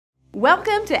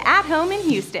Welcome to At Home in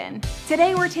Houston.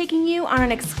 Today we're taking you on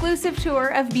an exclusive tour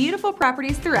of beautiful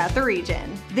properties throughout the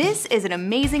region. This is an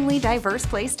amazingly diverse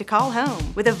place to call home,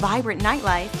 with a vibrant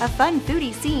nightlife, a fun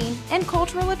foodie scene, and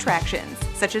cultural attractions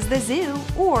such as the zoo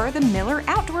or the Miller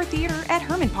Outdoor Theater at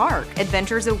Herman Park.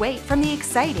 Adventures await from the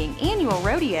exciting annual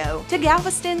rodeo to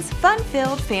Galveston's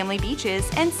fun-filled family beaches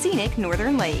and scenic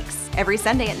northern lakes. Every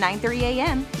Sunday at 9:30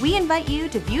 a.m., we invite you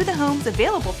to view the homes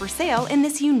available for sale in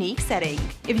this unique setting.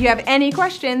 If you have any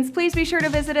questions, please be sure to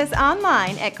visit us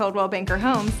online at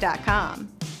ColdwellBankerHomes.com.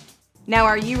 Now,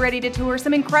 are you ready to tour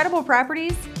some incredible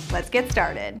properties? Let's get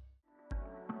started.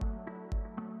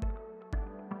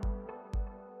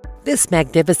 This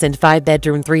magnificent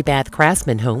 5-bedroom, 3-bath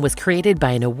Craftsman home was created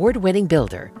by an award-winning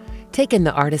builder, taking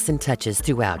the artisan touches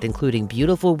throughout, including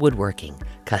beautiful woodworking,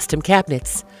 custom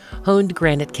cabinets, honed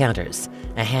granite counters,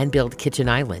 a hand-built kitchen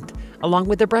island, along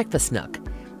with a breakfast nook.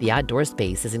 The outdoor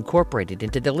space is incorporated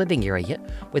into the living area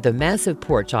with a massive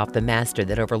porch off the master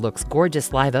that overlooks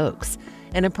gorgeous live oaks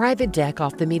and a private deck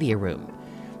off the media room.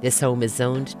 This home is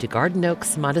zoned to Garden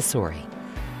Oaks Montessori.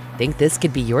 Think this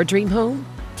could be your dream home?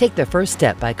 Take the first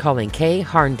step by calling Kay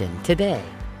Harnden today.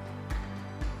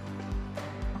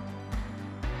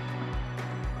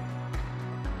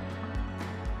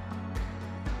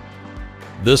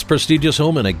 This prestigious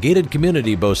home in a gated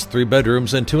community boasts 3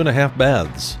 bedrooms and 2.5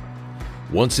 baths.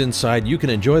 Once inside, you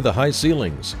can enjoy the high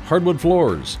ceilings, hardwood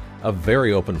floors, a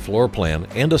very open floor plan,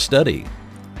 and a study.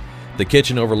 The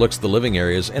kitchen overlooks the living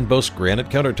areas and boasts granite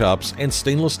countertops and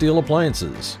stainless steel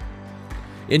appliances.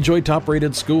 Enjoy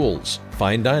top-rated schools,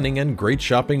 fine dining, and great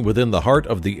shopping within the heart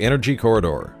of the Energy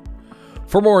Corridor.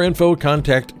 For more info,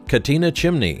 contact Katina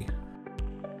Chimney.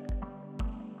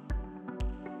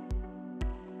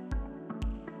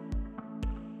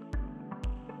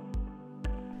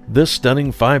 This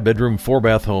stunning 5-bedroom,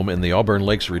 4-bath home in the Auburn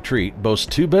Lakes Retreat boasts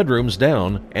 2 bedrooms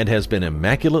down and has been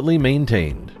immaculately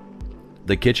maintained.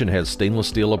 The kitchen has stainless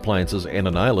steel appliances and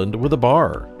an island with a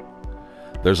bar.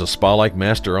 There's a spa-like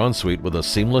master ensuite with a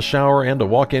seamless shower and a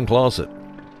walk-in closet.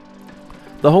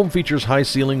 The home features high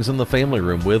ceilings in the family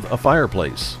room with a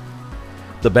fireplace.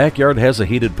 The backyard has a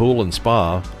heated pool and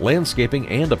spa, landscaping,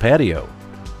 and a patio.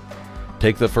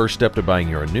 Take the first step to buying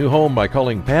your new home by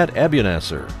calling Pat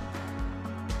Abunasser.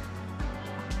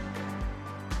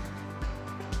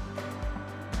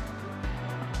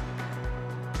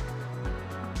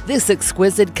 This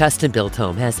exquisite custom-built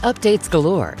home has updates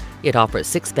galore. It offers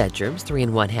 6 bedrooms, 3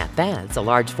 1/2 baths, a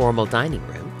large formal dining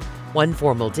room, 1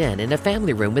 formal den, and a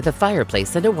family room with a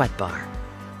fireplace and a wet bar.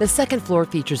 The second floor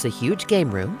features a huge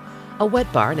game room, a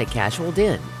wet bar, and a casual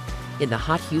den. In the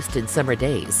hot Houston summer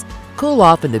days, cool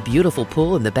off in the beautiful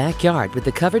pool in the backyard with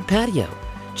the covered patio.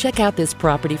 Check out this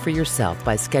property for yourself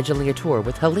by scheduling a tour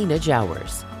with Helena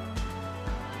Jowers.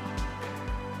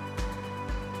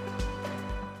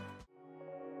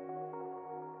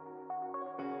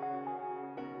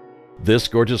 This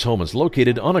gorgeous home is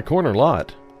located on a corner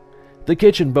lot. The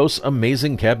kitchen boasts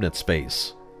amazing cabinet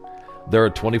space. There are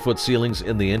 20-foot ceilings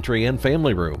in the entry and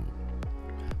family room.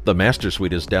 The master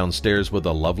suite is downstairs with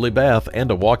a lovely bath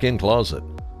and a walk-in closet.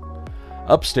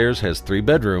 Upstairs has 3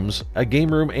 bedrooms, a game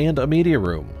room, and a media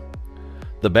room.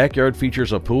 The backyard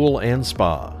features a pool and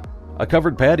spa, a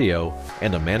covered patio,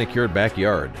 and a manicured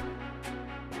backyard.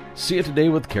 See it today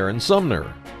with Karen Sumner.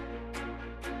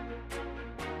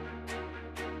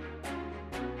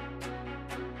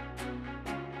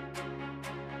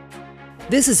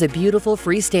 This is a beautiful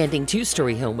freestanding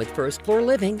 2-story home with first-floor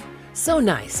living. So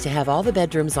nice to have all the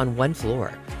bedrooms on 1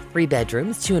 floor. 3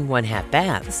 bedrooms, 2 1/2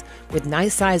 baths, with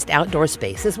nice-sized outdoor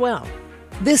space as well.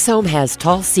 This home has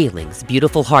tall ceilings,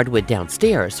 beautiful hardwood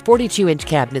downstairs, 42-inch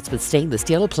cabinets with stainless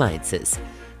steel appliances.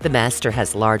 The master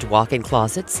has large walk-in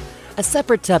closets, a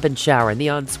separate tub and shower in the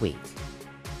ensuite.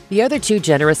 The other 2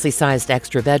 generously sized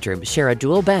extra bedrooms share a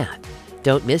dual bath.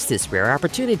 Don't miss this rare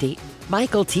opportunity.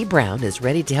 Michael T. Brown is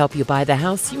ready to help you buy the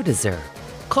house you deserve.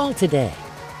 Call today.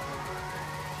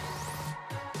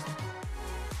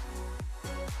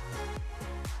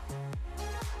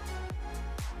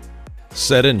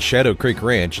 Set in Shadow Creek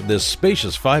Ranch, this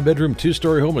spacious 5-bedroom,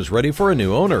 2-story home is ready for a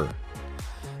new owner.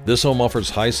 This home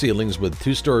offers high ceilings with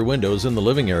 2-story windows in the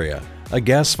living area, a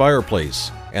gas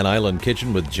fireplace, an island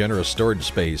kitchen with generous storage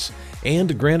space,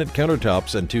 and granite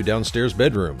countertops and 2 downstairs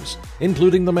bedrooms,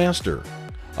 including the master.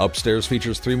 Upstairs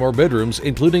features 3 more bedrooms,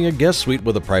 including a guest suite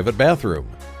with a private bathroom.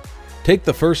 Take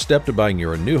the first step to buying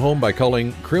your new home by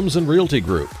calling Crimson Realty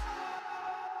Group.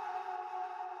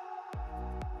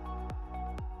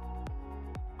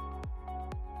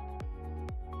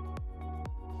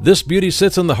 This beauty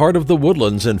sits in the heart of the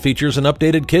Woodlands and features an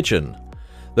updated kitchen.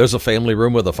 There's a family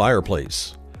room with a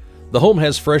fireplace. The home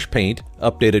has fresh paint,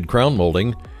 updated crown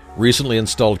molding, recently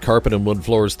installed carpet and wood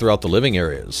floors throughout the living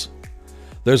areas.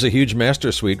 There's a huge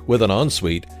master suite with an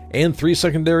ensuite and 3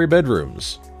 secondary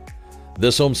bedrooms.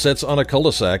 This home sits on a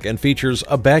cul-de-sac and features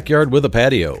a backyard with a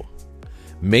patio.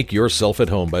 Make yourself at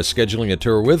home by scheduling a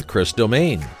tour with Chris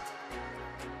Domain.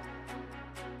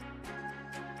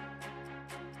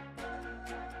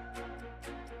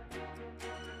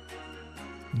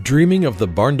 Dreaming of the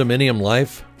barn-dominium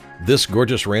life? This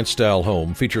gorgeous ranch-style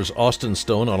home features Austin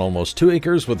stone on almost 2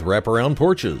 acres with wraparound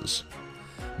porches.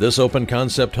 This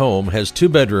open-concept home has 2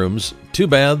 bedrooms, 2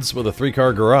 baths with a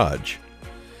 3-car garage.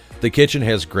 The kitchen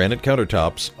has granite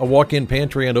countertops, a walk-in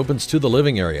pantry, and opens to the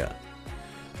living area.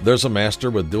 There's a master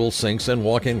with dual sinks and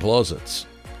walk-in closets.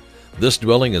 This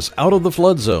dwelling is out of the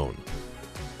flood zone.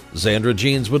 Zandra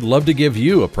Jeans would love to give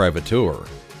you a private tour.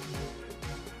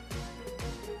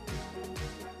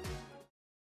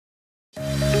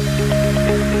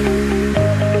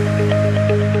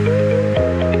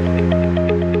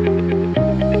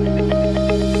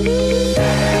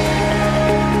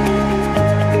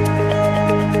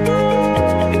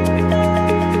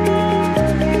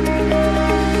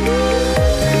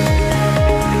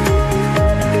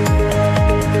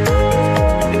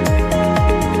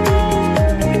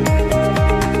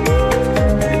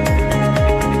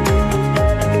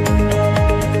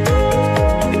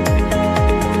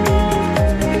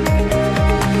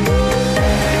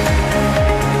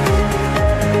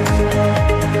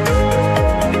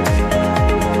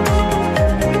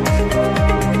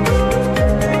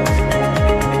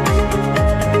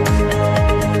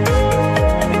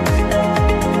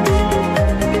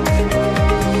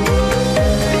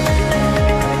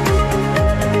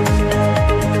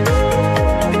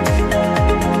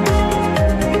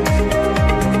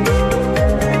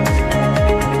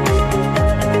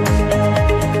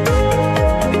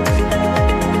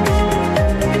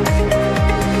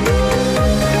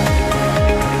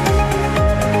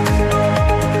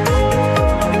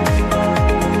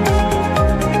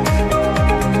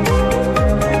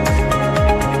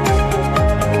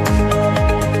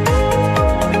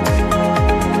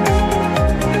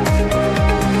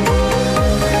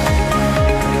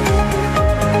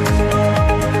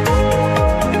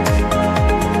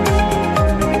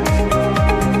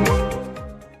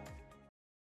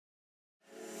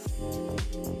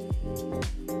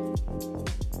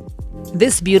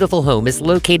 This beautiful home is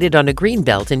located on a green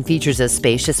belt and features a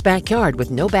spacious backyard with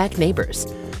no back neighbors.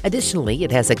 Additionally,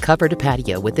 it has a covered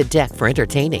patio with a deck for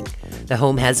entertaining. The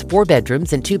home has 4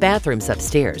 bedrooms and 2 bathrooms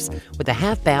upstairs, with a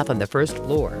half bath on the first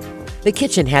floor. The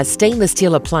kitchen has stainless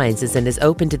steel appliances and is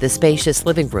open to the spacious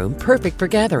living room, perfect for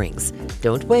gatherings.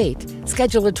 Don't wait.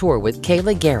 Schedule a tour with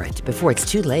Kayla Garrett before it's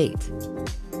too late.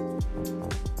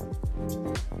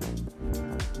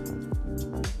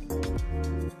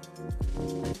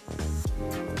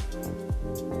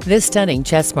 This stunning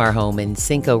Chesmar home in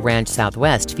Cinco Ranch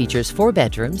Southwest features 4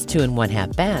 bedrooms, 2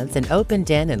 1/2 baths, an open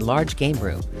den, and large game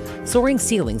room. Soaring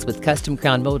ceilings with custom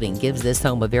crown molding gives this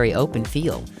home a very open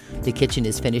feel. The kitchen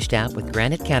is finished out with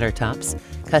granite countertops,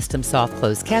 custom soft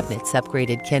close cabinets,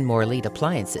 upgraded Kenmore Elite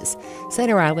appliances,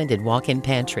 center island, and walk-in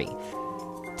pantry.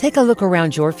 Take a look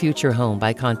around your future home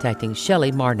by contacting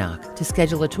Shelley Marnock to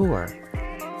schedule a tour.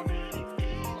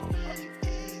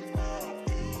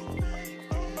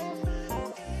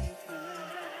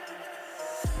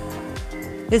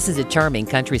 This is a charming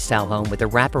country-style home with a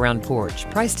wraparound porch,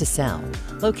 priced to sell.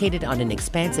 Located on an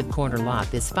expansive corner lot,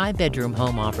 this 5-bedroom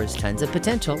home offers tons of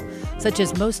potential, such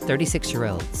as most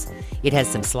 36-year-olds. It has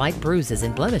some slight bruises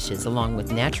and blemishes, along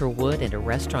with natural wood and a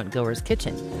restaurant-goer's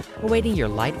kitchen, awaiting your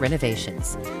light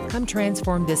renovations. Come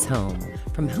transform this home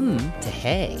from to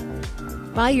hey.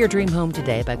 Buy your dream home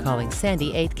today by calling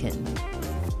Sandy Aitken.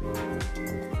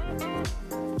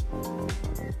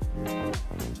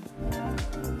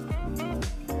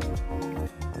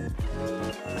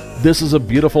 This is a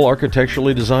beautiful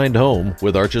architecturally designed home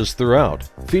with arches throughout,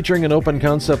 featuring an open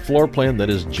concept floor plan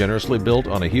that is generously built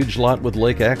on a huge lot with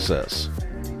lake access.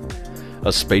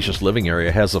 A spacious living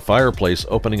area has a fireplace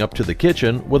opening up to the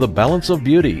kitchen with a balance of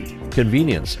beauty,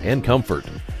 convenience, and comfort,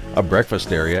 a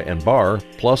breakfast area and bar,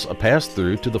 plus a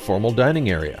pass-through to the formal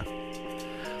dining area.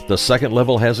 The second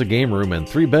level has a game room and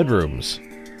 3 bedrooms.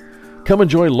 Come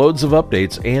enjoy loads of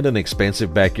updates and an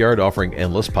expansive backyard offering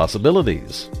endless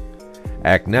possibilities.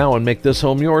 Act now and make this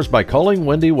home yours by calling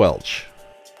Wendy Welch.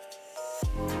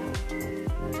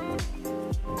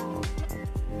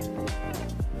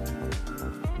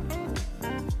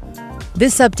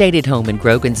 This updated home in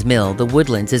Grogan's Mill, The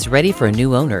Woodlands, is ready for a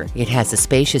new owner. It has a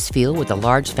spacious feel with a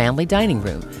large family dining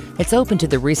room, It's open to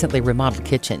the recently remodeled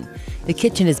kitchen. The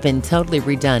kitchen has been totally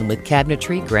redone with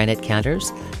cabinetry, granite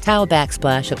counters, tile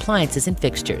backsplash, appliances, and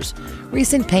fixtures.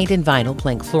 Recent paint and vinyl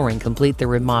plank flooring complete the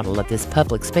remodel of this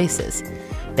public spaces.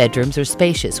 Bedrooms are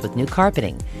spacious with new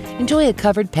carpeting. Enjoy a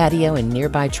covered patio and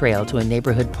nearby trail to a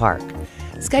neighborhood park.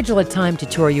 Schedule a time to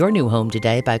tour your new home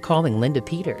today by calling Linda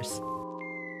Peters.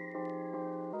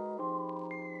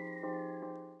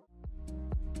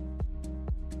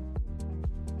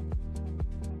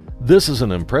 This is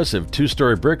an impressive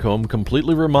two-story brick home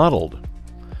completely remodeled.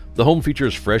 The home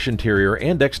features fresh interior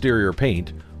and exterior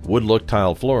paint, wood-look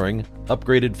tile flooring,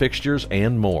 upgraded fixtures,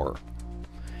 and more.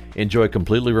 Enjoy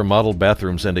completely remodeled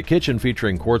bathrooms and a kitchen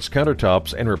featuring quartz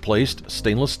countertops and replaced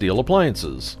stainless steel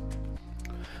appliances.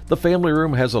 The family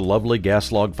room has a lovely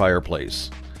gas log fireplace.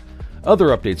 Other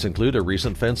updates include a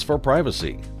recent fence for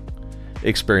privacy.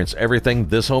 Experience everything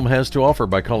this home has to offer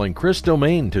by calling Chris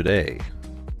Domain today.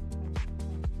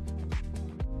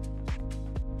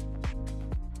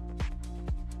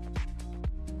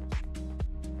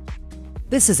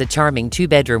 This is a charming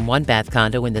 2-bedroom, 1-bath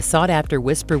condo in the sought-after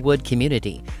Whisperwood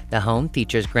community. The home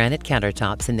features granite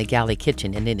countertops in the galley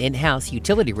kitchen and an in-house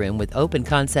utility room with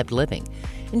open-concept living.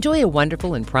 Enjoy a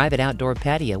wonderful and private outdoor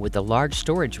patio with a large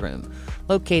storage room.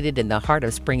 Located in the heart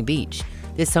of Spring Beach,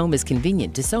 this home is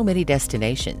convenient to so many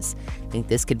destinations. Think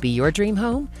this could be your dream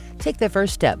home? Take the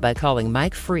first step by calling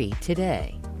Mike Free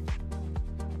today.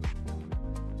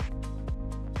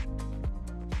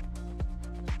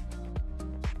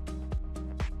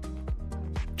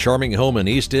 Charming home in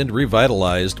East End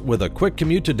revitalized with a quick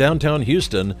commute to downtown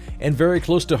Houston and very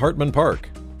close to Hartman Park.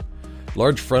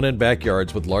 Large front and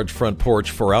backyards with large front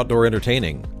porch for outdoor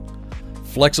entertaining.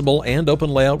 Flexible and open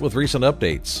layout with recent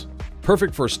updates.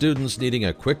 Perfect for students needing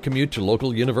a quick commute to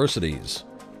local universities.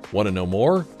 Want to know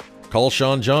more? Call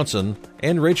Sean Johnson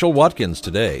and Rachel Watkins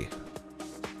today.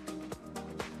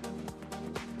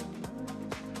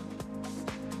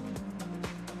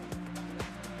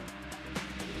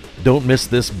 Don't miss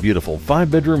this beautiful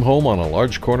 5-bedroom home on a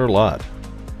large corner lot.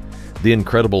 The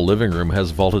incredible living room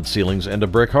has vaulted ceilings and a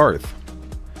brick hearth.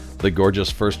 The gorgeous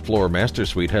first-floor master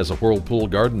suite has a whirlpool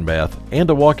garden bath and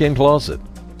a walk-in closet.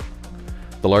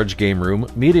 The large game room,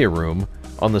 media room,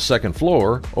 on the second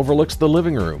floor overlooks the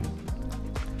living room.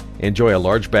 Enjoy a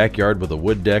large backyard with a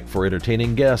wood deck for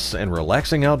entertaining guests and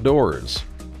relaxing outdoors.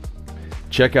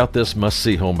 Check out this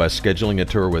must-see home by scheduling a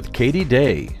tour with Katie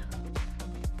Day.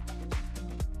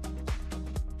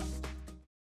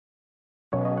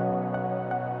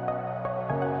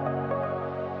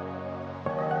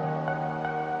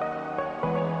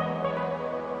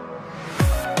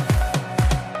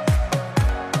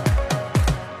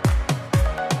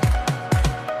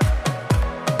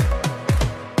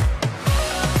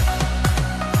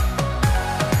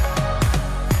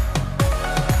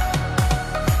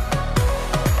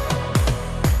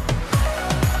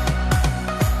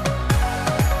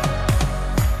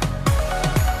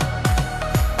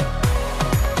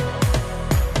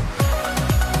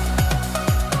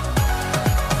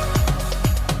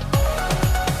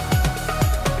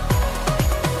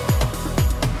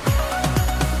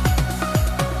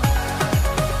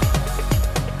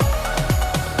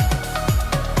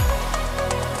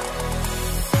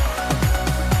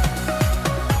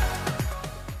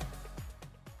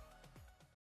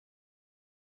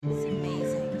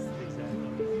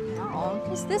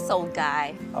 Who's this old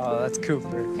guy? Oh, that's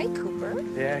Cooper. Hey, Cooper.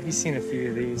 Yeah, he's seen a few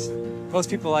of these. Most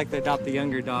people like to adopt the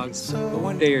younger dogs, but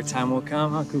one day your time will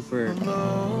come, huh, Cooper?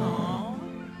 Aww.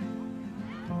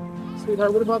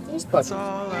 Sweetheart, what about these puppies?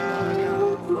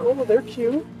 Oh, they're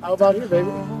cute. How about you, baby?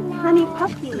 Honey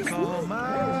puppies.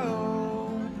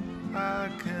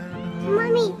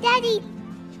 Mommy, Daddy.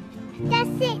 That's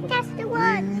it. That's the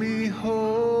one.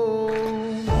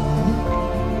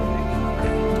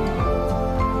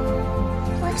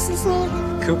 What's his name?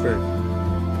 Cooper.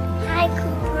 Hi,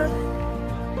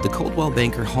 Cooper. The Coldwell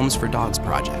Banker Homes for Dogs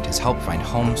project has helped find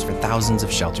homes for thousands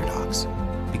of shelter dogs.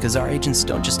 Because our agents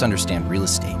don't just understand real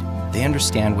estate, they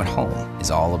understand what home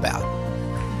is all about.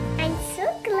 I'm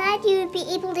so glad you would be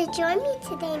able to join me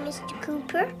today, Mr.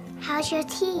 Cooper. How's your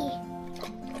tea?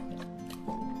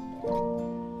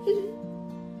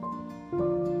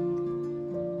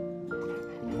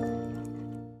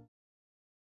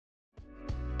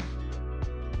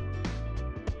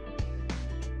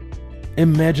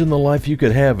 Imagine the life you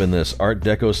could have in this Art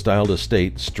Deco-styled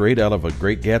estate straight out of a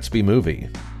Great Gatsby movie.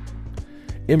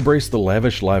 Embrace the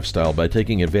lavish lifestyle by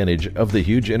taking advantage of the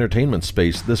huge entertainment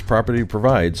space this property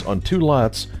provides on 2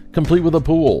 lots, complete with a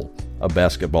pool, a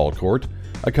basketball court,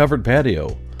 a covered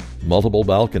patio, multiple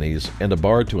balconies, and a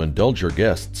bar to indulge your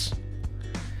guests.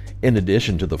 In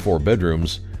addition to the 4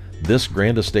 bedrooms, this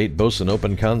grand estate boasts an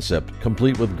open concept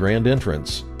complete with grand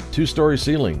entrance, 2-story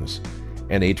ceilings,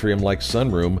 an atrium-like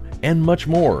sunroom, and much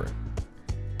more.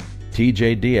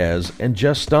 TJ Diaz and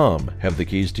Jess Stom have the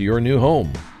keys to your new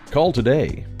home. Call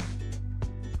today.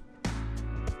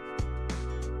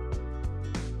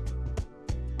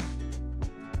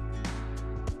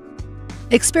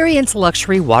 Experience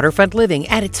luxury waterfront living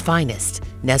at its finest.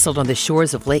 Nestled on the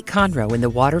shores of Lake Conroe in the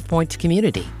Waterpoint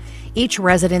community, each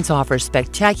residence offers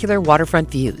spectacular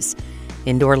waterfront views.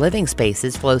 Indoor living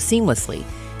spaces flow seamlessly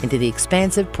into the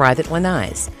expansive private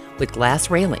lanais with glass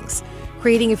railings,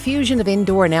 creating a fusion of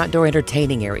indoor and outdoor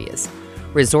entertaining areas.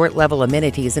 Resort-level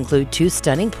amenities include 2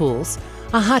 stunning pools,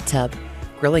 a hot tub,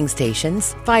 grilling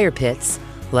stations, fire pits,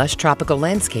 lush tropical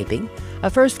landscaping, a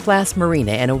first-class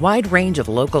marina, and a wide range of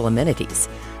local amenities.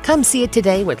 Come see it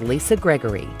today with Lisa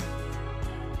Gregory.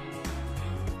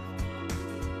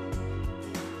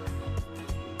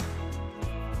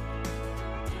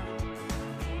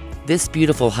 This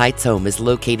beautiful Heights home is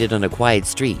located on a quiet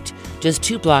street, just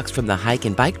 2 blocks from the hike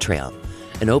and bike trail.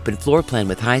 An open floor plan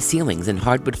with high ceilings and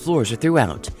hardwood floors are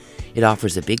throughout. It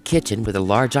offers a big kitchen with a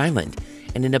large island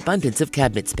and an abundance of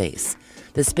cabinet space.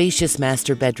 The spacious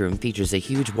master bedroom features a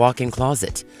huge walk-in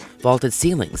closet, vaulted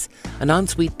ceilings, an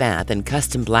ensuite bath, and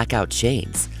custom blackout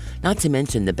shades. Not to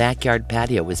mention the backyard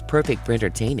patio is perfect for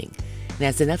entertaining and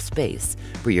has enough space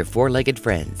for your 4-legged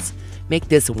friends. Make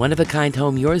this one-of-a-kind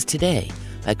home yours today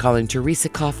by calling Teresa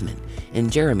Kaufman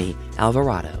and Jeremy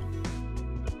Alvarado.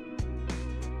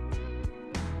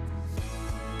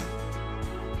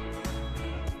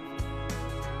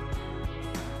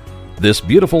 This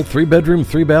beautiful 3-bedroom,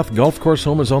 3-bath golf course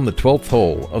home is on the 12th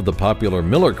hole of the popular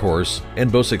Miller course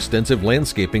and boasts extensive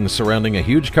landscaping surrounding a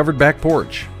huge covered back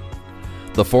porch.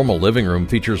 The formal living room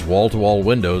features wall-to-wall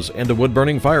windows and a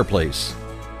wood-burning fireplace.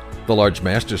 The large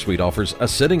master suite offers a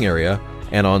sitting area,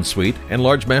 an ensuite, and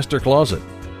large master closet.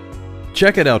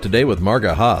 Check it out today with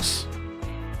Marga Haas.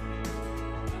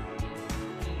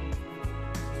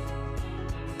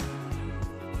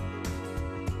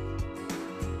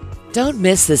 Don't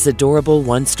miss this adorable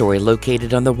 1-story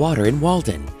located on the water in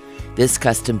Walden. This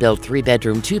custom-built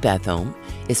 3-bedroom, 2-bath home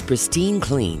is pristine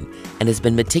clean and has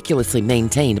been meticulously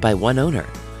maintained by one owner.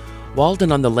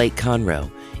 Walden on the Lake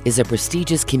Conroe is a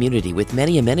prestigious community with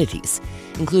many amenities,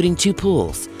 including 2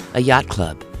 pools, a yacht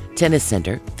club, tennis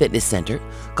center, fitness center,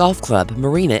 golf club,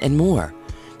 marina, and more.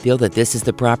 Feel that this is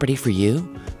the property for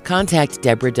you? Contact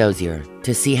Deborah Dozier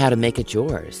to see how to make it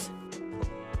yours.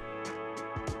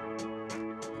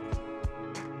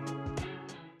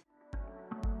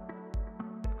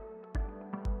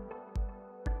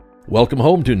 Welcome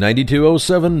home to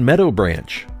 9207 Meadow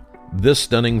Branch. This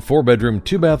stunning 4-bedroom,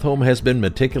 2-bath home has been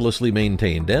meticulously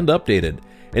maintained and updated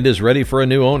and is ready for a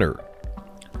new owner.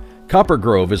 Copper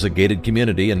Grove is a gated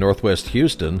community in northwest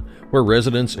Houston where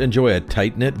residents enjoy a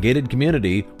tight-knit gated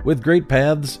community with great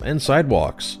paths and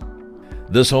sidewalks.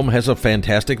 This home has a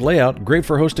fantastic layout, great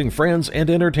for hosting friends and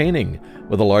entertaining,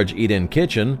 with a large eat-in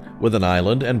kitchen with an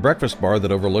island and breakfast bar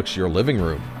that overlooks your living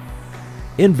room.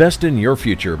 Invest in your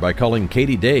future by calling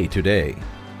Katie Day today.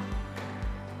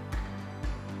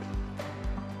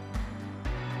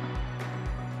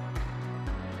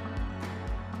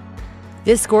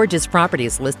 This gorgeous property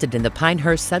is listed in the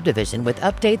Pinehurst subdivision with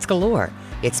updates galore.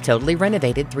 It's totally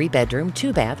renovated 3-bedroom,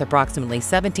 2-bath, approximately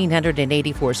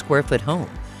 1,784 square foot home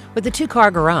with a 2-car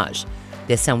garage.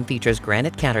 This home features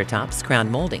granite countertops,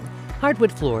 crown molding,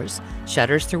 hardwood floors,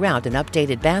 shutters throughout, and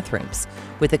updated bathrooms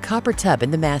with a copper tub in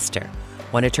the master.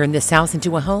 Want to turn this house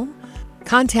into a home?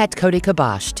 Contact Cody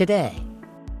Kabosh today.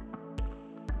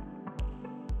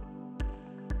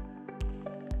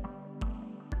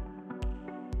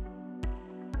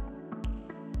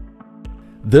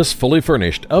 This fully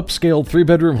furnished, upscale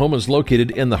 3-bedroom home is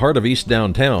located in the heart of East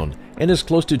Downtown and is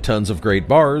close to tons of great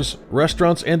bars,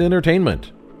 restaurants, and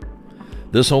entertainment.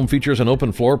 This home features an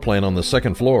open floor plan on the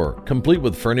 2nd floor, complete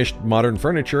with furnished modern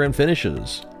furniture and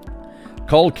finishes.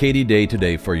 Call Katie Day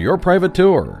today for your private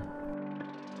tour.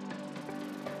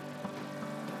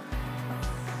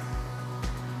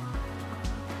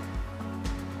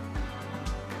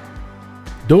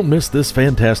 Don't miss this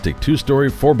fantastic 2-story,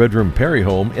 4-bedroom Perry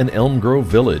home in Elm Grove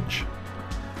Village.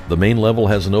 The main level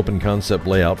has an open concept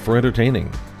layout for entertaining.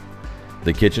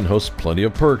 The kitchen hosts plenty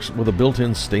of perks with a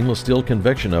built-in stainless steel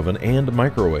convection oven and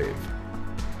microwave.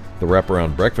 The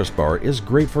wraparound breakfast bar is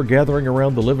great for gathering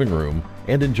around the living room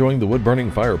and enjoying the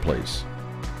wood-burning fireplace.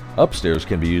 Upstairs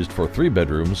can be used for 3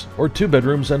 bedrooms or 2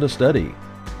 bedrooms and a study.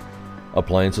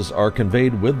 Appliances are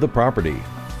conveyed with the property.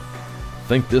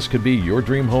 Think this could be your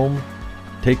dream home?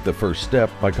 Take the first step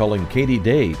by calling Katie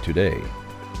Day today.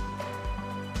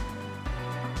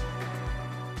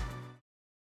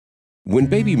 When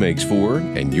baby makes 4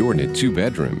 and you're in a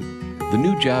 2-bedroom, the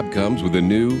new job comes with a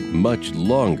new, much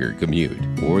longer commute,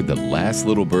 or the last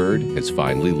little bird has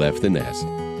finally left the nest.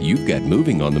 You've got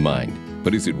moving on the mind,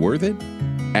 but is it worth it?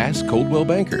 Ask Coldwell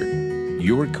Banker.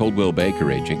 Your Coldwell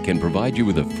Banker agent can provide you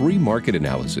with a free market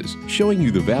analysis showing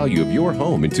you the value of your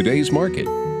home in today's market,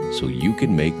 so you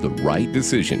can make the right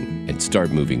decision and start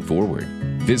moving forward.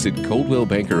 Visit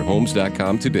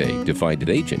ColdwellBankerHomes.com today to find an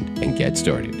agent and get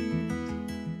started.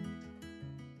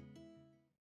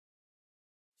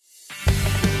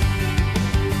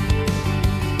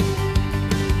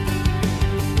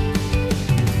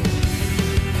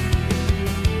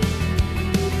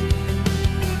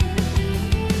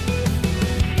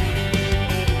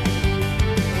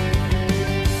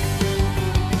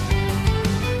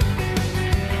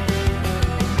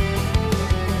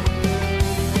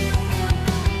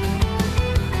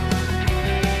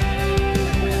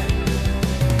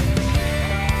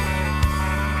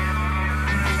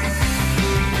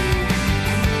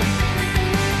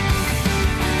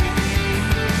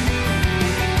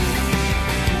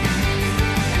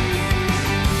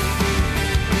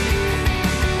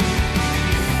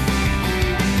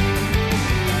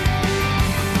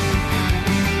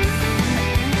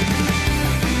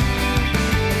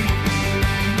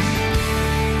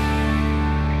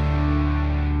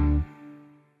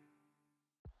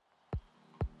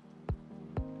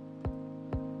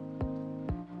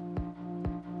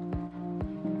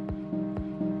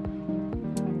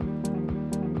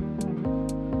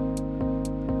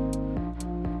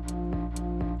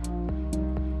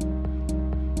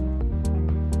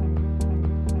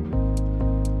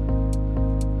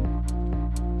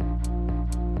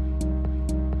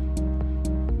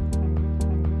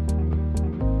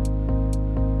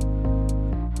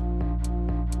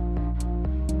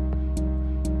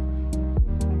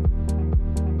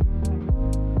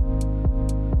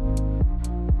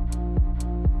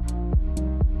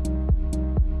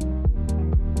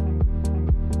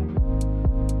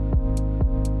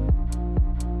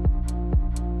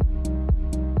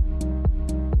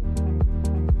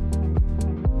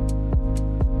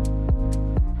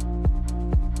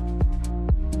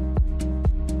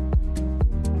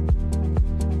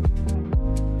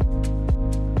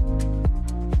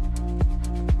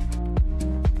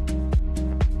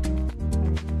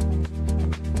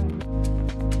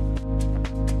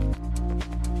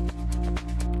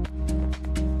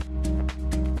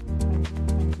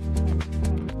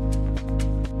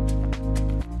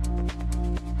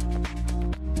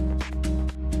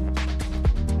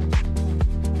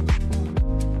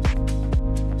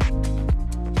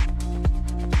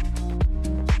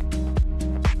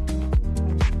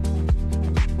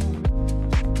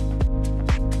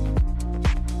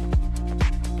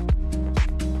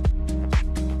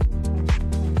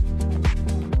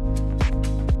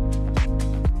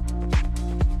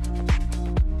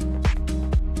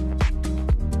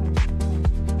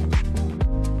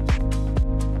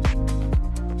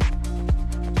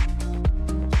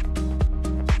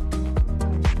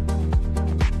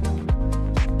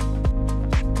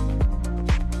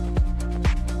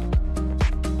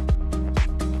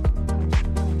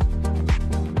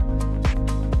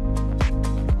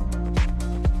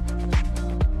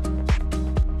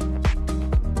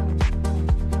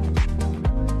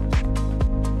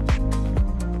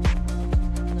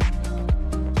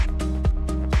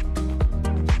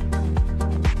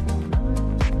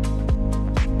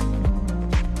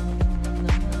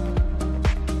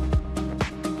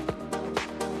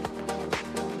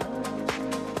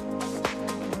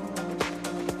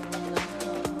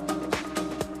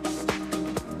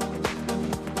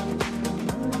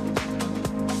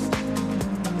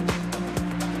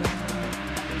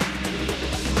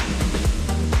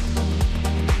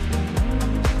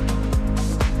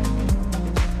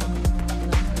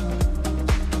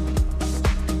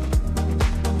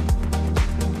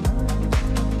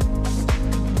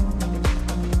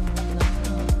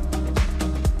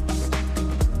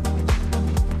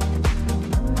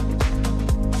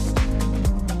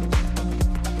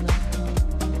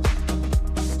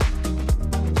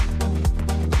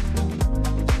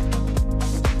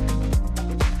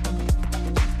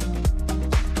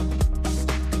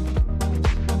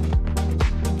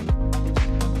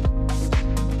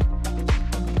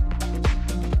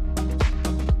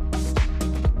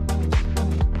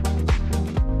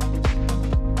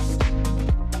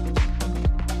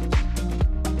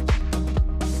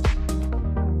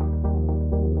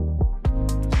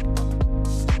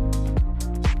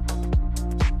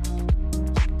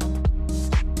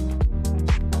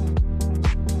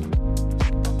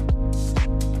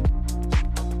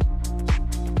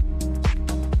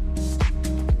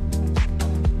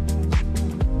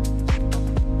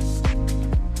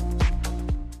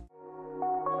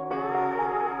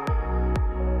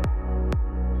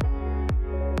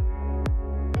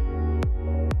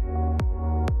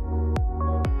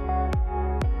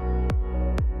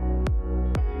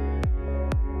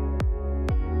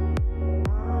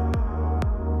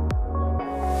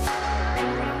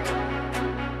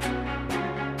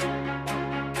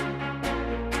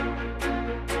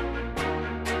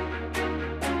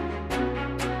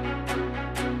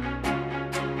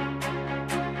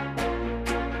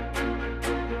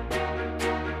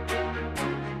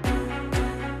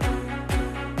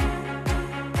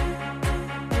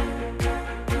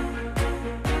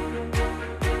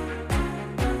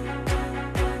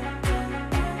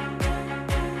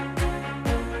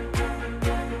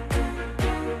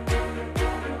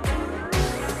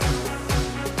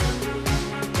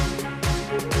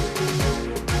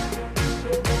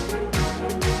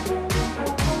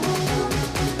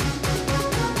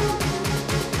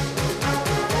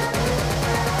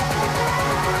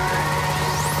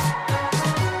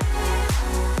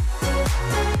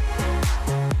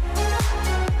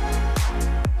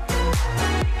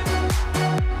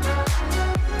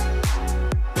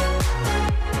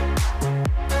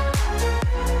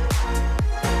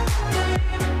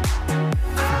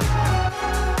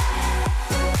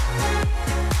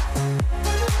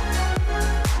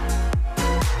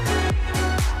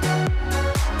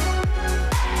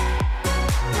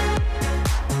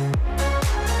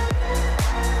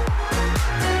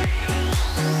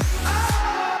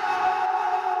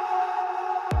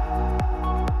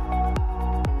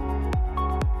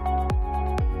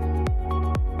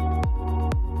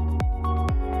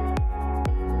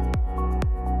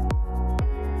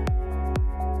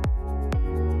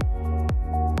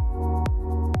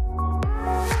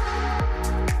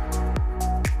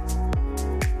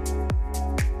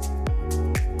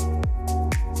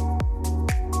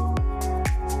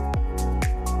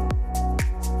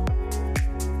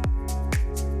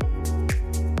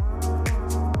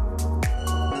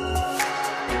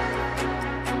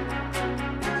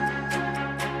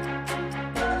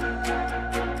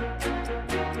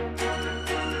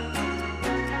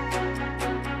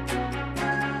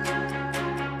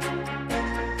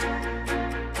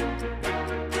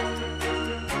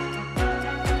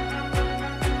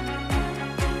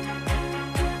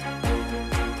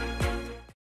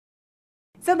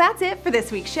 So that's it for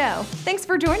this week's show. Thanks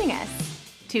for joining us.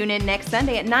 Tune in next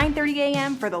Sunday at 9:30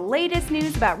 a.m. for the latest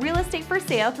news about real estate for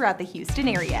sale throughout the Houston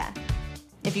area.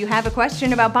 If you have a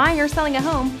question about buying or selling a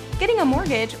home, getting a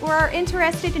mortgage, or are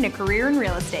interested in a career in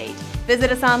real estate,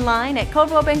 visit us online at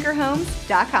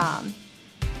ColdwellBankerHomes.com.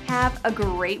 Have a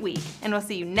great week, and we'll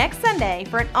see you next Sunday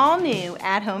for an all-new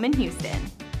At Home in Houston.